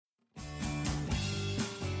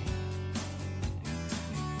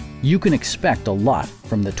You can expect a lot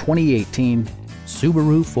from the 2018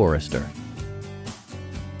 Subaru Forester.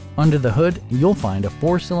 Under the hood, you'll find a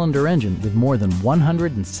 4-cylinder engine with more than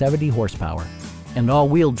 170 horsepower, and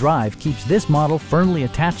all-wheel drive keeps this model firmly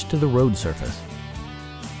attached to the road surface.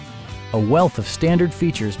 A wealth of standard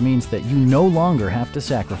features means that you no longer have to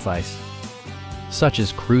sacrifice, such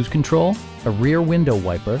as cruise control, a rear window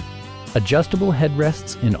wiper, adjustable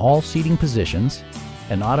headrests in all seating positions,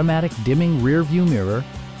 an automatic dimming rear view mirror,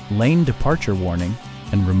 lane departure warning,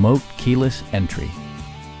 and remote keyless entry.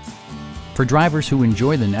 For drivers who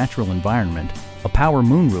enjoy the natural environment, a power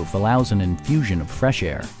moonroof allows an infusion of fresh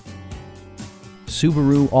air.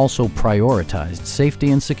 Subaru also prioritized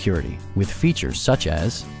safety and security with features such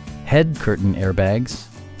as head curtain airbags,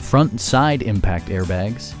 front and side impact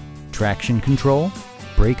airbags, traction control,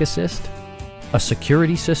 brake assist, a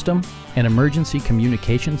security system, an emergency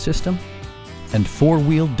communication system, and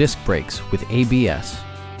 4-wheel disc brakes with ABS.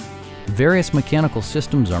 Various mechanical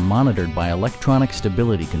systems are monitored by electronic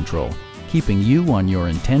stability control, keeping you on your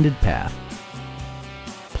intended path.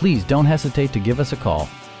 Please don't hesitate to give us a call.